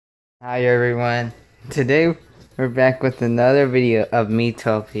Hi everyone. Today we're back with another video of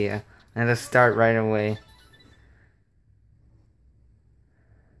Miitopia. And let's start right away.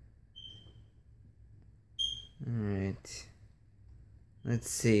 Alright.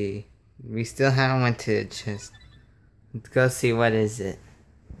 Let's see. We still haven't went to the chest. Let's go see what is it.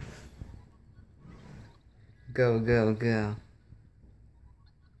 Go, go, go.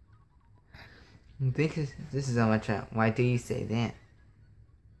 I think this is how much why do you say that?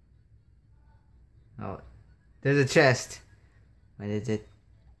 Oh. There's a chest. What is it?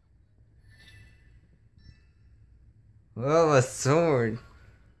 Whoa, a sword.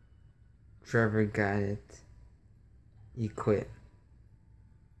 Trevor got it. Equip.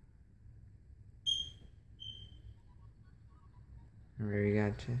 Very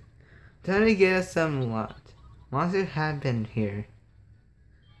gotcha. Time to get us some lot. Monsters have been here.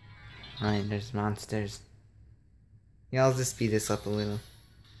 Alright, there's monsters. Yeah, I'll just speed this up a little.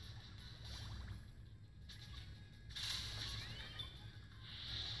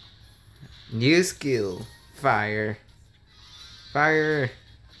 New skill. Fire. Fire.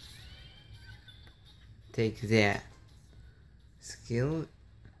 Take that. Skill.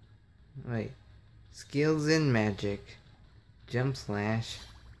 Wait. Skills in magic. Jump slash.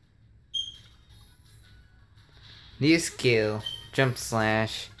 New skill. Jump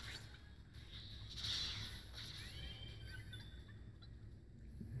slash.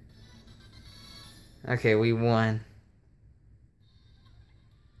 Okay, we won.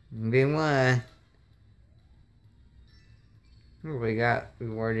 We won. Ooh, we got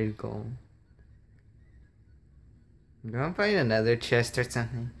rewarded gold. Go find another chest or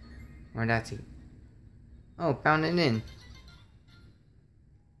something. Or that's it. Oh, found an inn.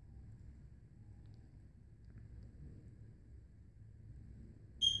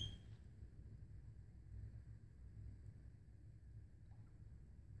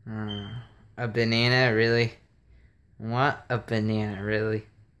 A banana, really? What? A banana, really?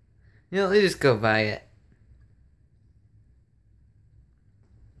 You know, let's just go buy it.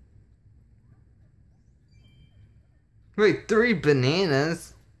 Wait, 3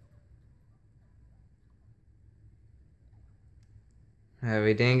 bananas?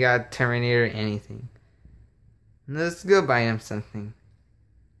 We didn't got Terminator or anything. Let's go buy him something.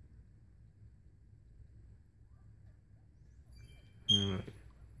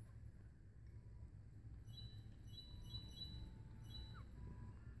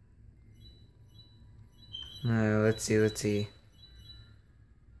 Let's see.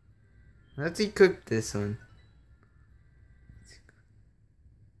 Let's equip this one.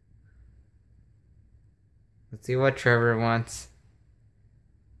 Let's see what Trevor wants.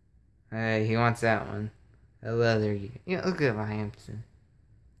 He wants that one. A leather gear. Yeah, look at Hampson.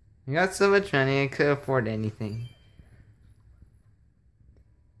 I got so much money I could afford anything.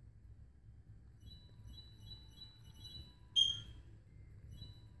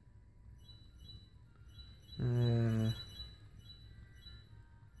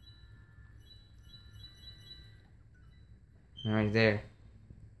 Right there.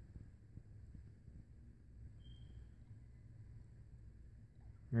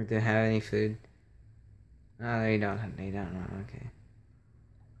 Or do they have any food? Oh, they don't. They don't know. Okay.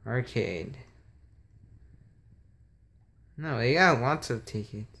 Arcade. No, they got lots of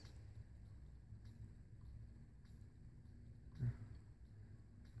tickets.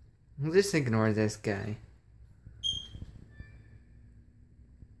 We'll just ignore this guy.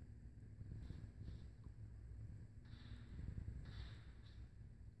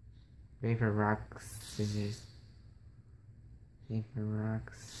 Paper, rock, scissors. Paper,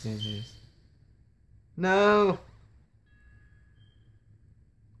 rock, scissors. No!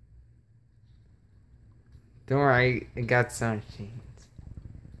 Don't worry, I got some machines.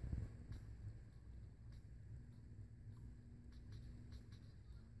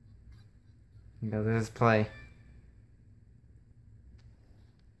 Go, let's play.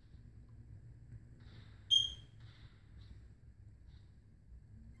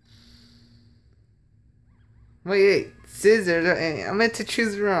 Wait, scissors. I meant to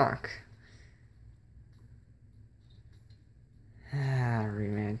choose rock.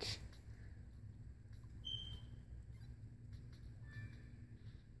 Rematch.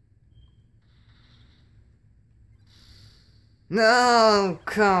 No,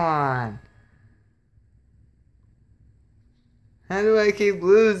 come on. How do I keep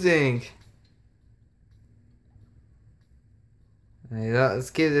losing? Let's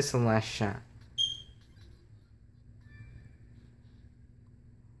give this a last shot.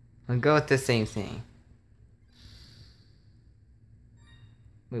 I'll go with the same thing.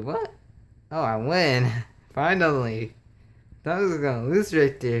 Wait, what? Oh, I win. Finally. Thought I was gonna lose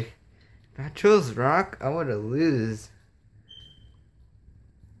right there. If I chose rock, I would have lose.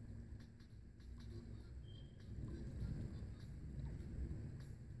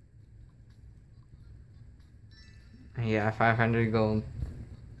 Yeah, 500 gold.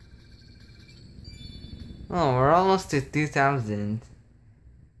 Oh, we're almost to 2,000.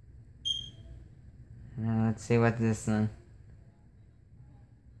 Now let's see what this one.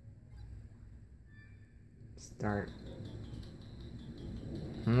 Start.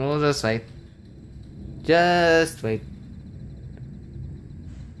 And we'll just wait. Just wait.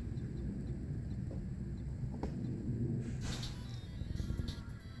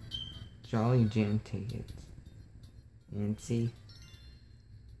 Jolly Jam tickets. And see.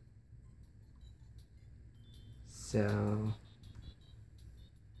 So.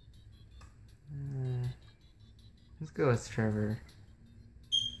 Let's go with Trevor.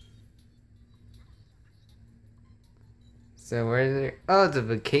 So where's there? Oh, it's a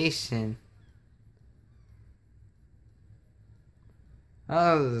vacation.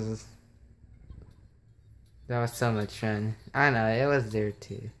 Oh, that was so much fun. I know, it was there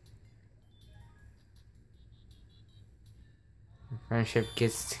too. Friendship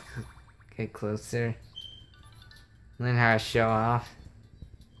gets to get closer. Learn how to show off.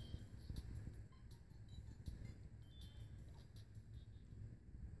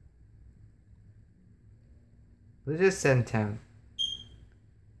 We'll just send him.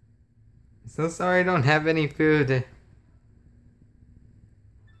 So sorry I don't have any food.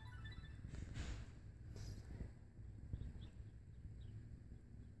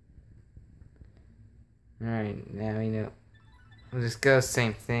 Alright, now we know. We'll just go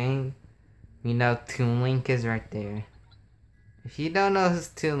same thing. We know Toon Link is right there. If you don't know who's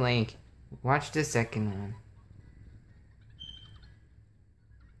Toon Link, watch the second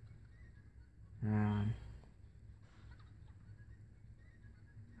one.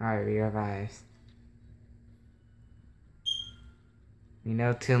 Alright, we revives. We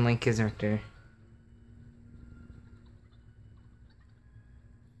know Toon Link is right there.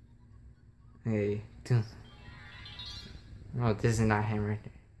 Hey, Toon. Oh, this is not him right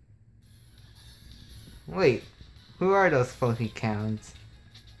there. Wait, who are those fluffy cows?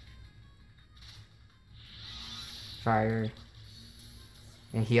 Fire.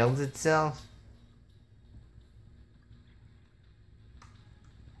 It heals itself?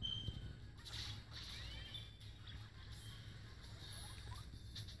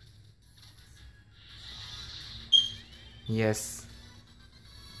 Yes.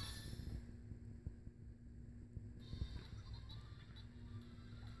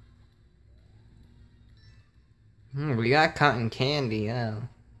 We got cotton candy, oh.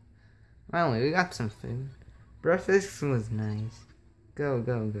 Finally, we got some food. Breakfast was nice. Go,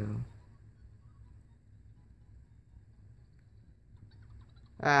 go, go.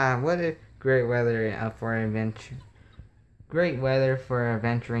 Ah, what a great weather for adventure. Great weather for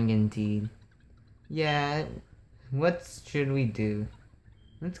adventuring indeed. Yeah, what should we do?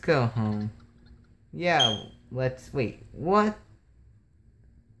 Let's go home. Yeah, let's, wait, what?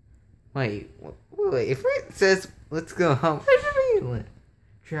 Wait, if it says let's go home, where should we live?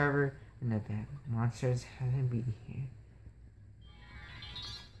 Trevor and the bad monsters haven't be here.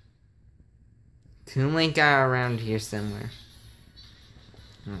 Toon Link got around here somewhere.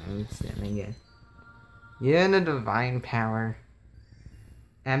 Let's see him again. Yeah, the divine power.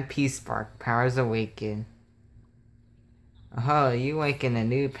 MP Spark, powers awaken. Oh, you awaken a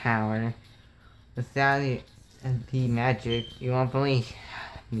new power. Without the MP magic, you won't believe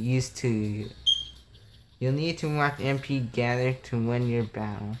used to. You'll need to watch MP gather to win your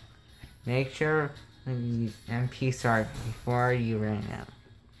battle. Make sure you use MP start before you run out.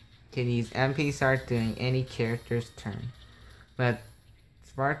 You can use MP start during any character's turn. But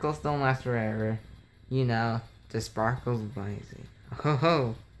sparkles don't last forever. You know, the sparkles blazing. Ho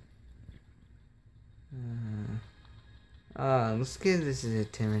ho! Let's give this to the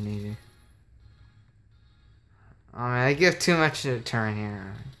Terminator. Oh man, I give too much to the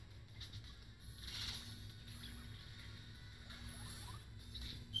Terminator.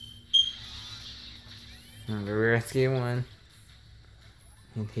 The rescue one.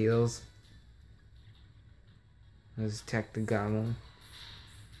 It heals. Let's attack the goblin.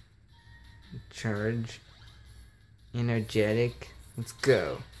 Charge. Energetic. Let's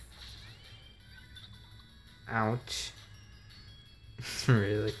go. Ouch.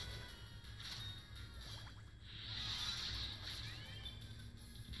 Really?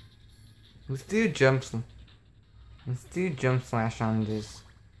 Let's do jump slash on this.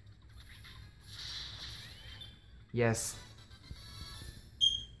 Yes.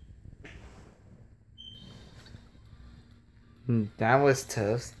 That was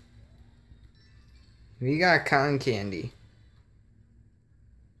tough. We got cotton candy.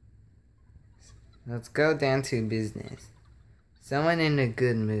 Let's go down to business. Someone in a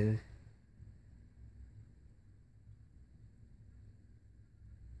good mood.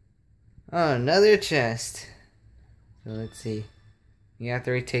 Oh, another chest. So let's see. We got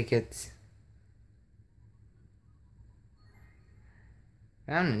 3 tickets.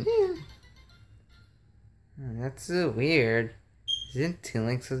 Found it. Oh, that's so weird. Isn't 2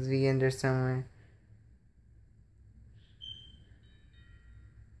 links supposed to be in there somewhere?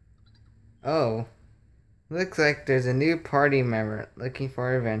 Oh. Looks like there's a new party member looking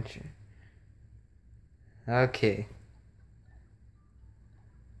for adventure. Okay.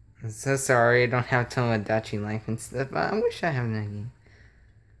 I'm so sorry I don't have Tomodachi life and stuff, but I wish I had that game.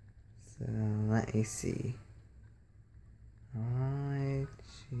 So, let me see. I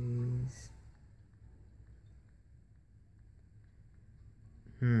choose...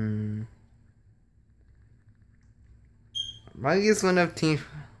 I'll use one of team...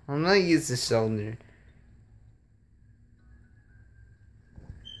 I'm gonna use the shoulder.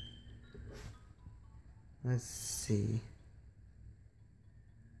 Let's see.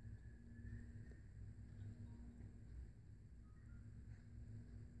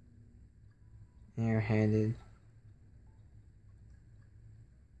 Airheaded.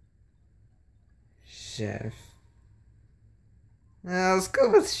 Chef. Let's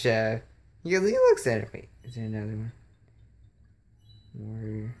go with Chef. He looks at it. Wait, is there another one?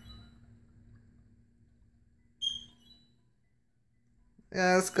 Warrior.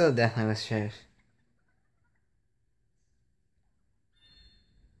 Yeah, let's go definitely with Chef.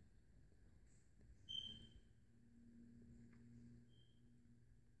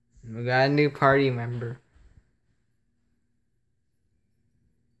 We got a new party member.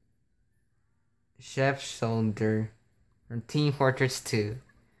 Chef Shoulder from Team Fortress 2.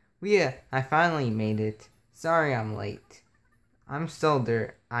 Yeah, I finally made it. Sorry I'm late. I'm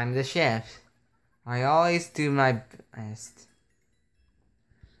Shoulder. I'm the chef. I always do my best.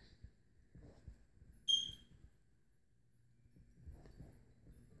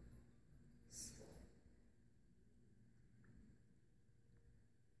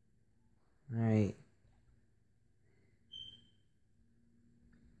 Alright.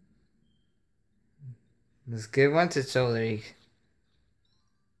 Let's give one to Shoulder.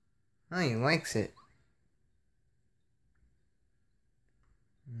 Oh, he likes it.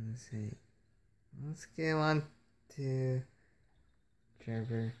 Let's see. Let's give one to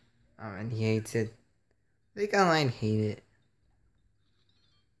Trevor. Oh, and he hates it. I think I might hate it.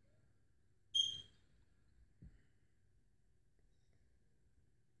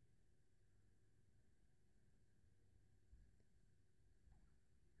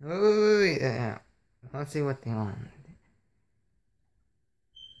 Wait. Let's see what they want.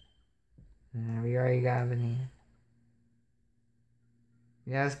 We already got a banana.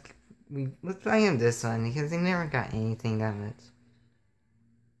 Yeah, let's buy him this one because he never got anything that much.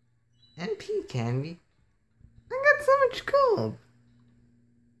 MP candy. I got so much gold.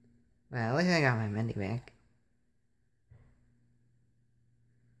 Well, at least I got my money back.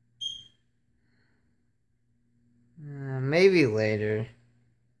 Maybe later.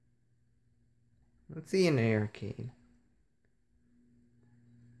 Let's see in the arcade.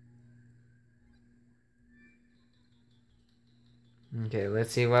 Okay,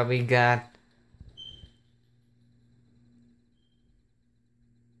 let's see what we got.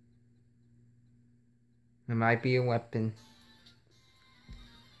 It might be a weapon.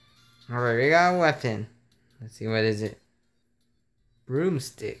 Alright, we got a weapon. Let's see, what is it?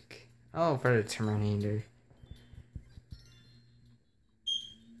 Broomstick. Oh, for the Terminator.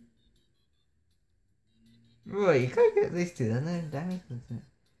 Wait, you gotta get at least 200 damage.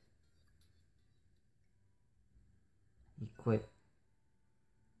 Equip.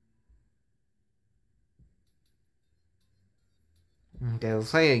 Okay,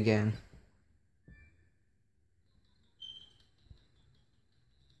 let's play again.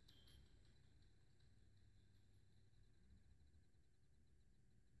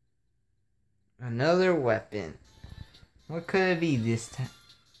 Another weapon. What could it be this time?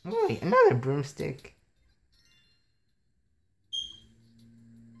 Wait, another broomstick.